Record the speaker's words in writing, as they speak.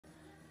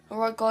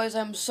Alright guys,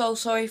 I'm so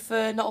sorry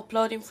for not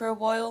uploading for a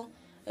while.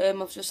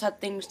 I've just had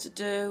things to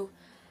do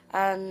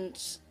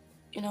and,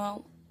 you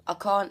know, I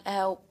can't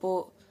help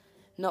but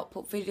not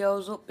put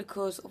videos up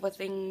because other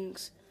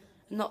things,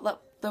 not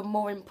that they're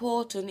more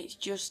important, it's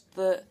just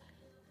that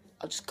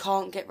I just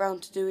can't get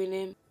round to doing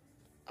them.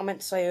 I meant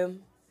to say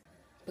them.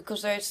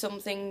 Because there's some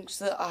things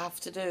that I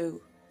have to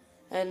do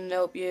and I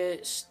hope you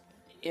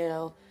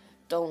know,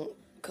 don't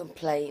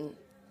complain.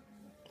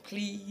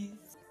 Please.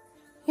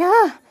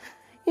 Yeah.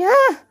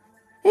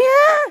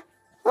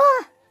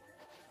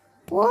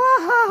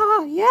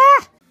 Whoa,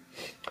 yeah.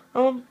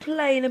 I'm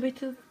playing a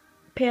bit of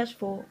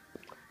PS4.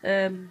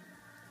 You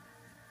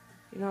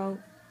know,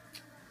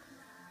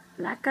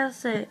 like I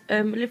said,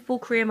 Liverpool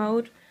career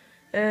mode.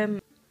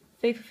 FIFA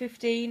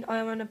 15. I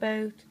am on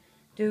about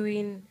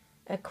doing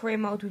a career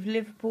mode with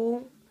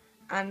Liverpool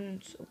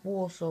and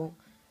Warsaw.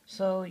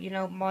 So you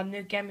know, my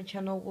new gaming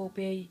channel will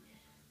be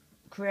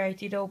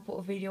created. I'll put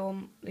a video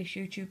on this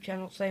YouTube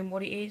channel saying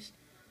what it is,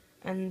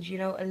 and you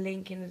know, a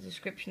link in the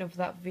description of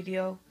that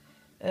video.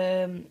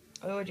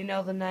 I already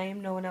know the name.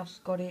 No one else has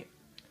got it.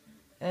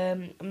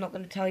 I'm not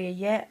going to tell you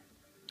yet,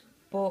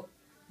 but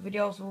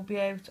videos will be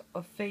out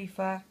of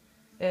FIFA,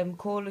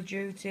 Call of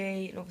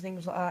Duty and other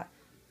things like that.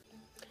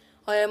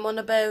 I am on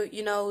about,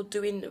 you know,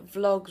 doing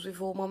vlogs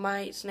with all my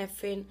mates and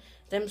everything,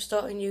 them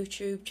starting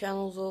YouTube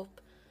channels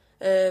up.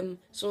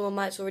 Some of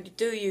my mates already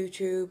do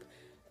YouTube,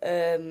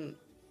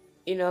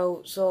 you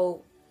know,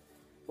 so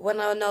when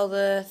I know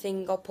the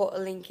thing, I'll put a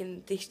link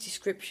in this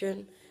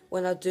description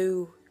when I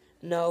do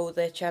know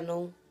their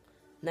channel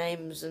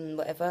names and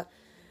whatever.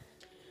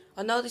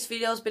 I know this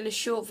video has been a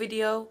short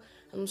video,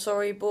 I'm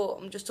sorry, but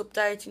I'm just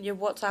updating you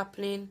what's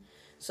happening.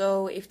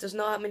 So if there's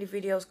not that many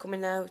videos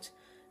coming out,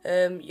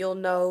 you'll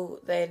know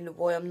then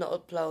why I'm not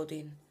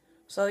uploading.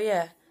 So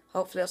yeah,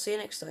 hopefully I'll see you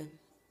next time.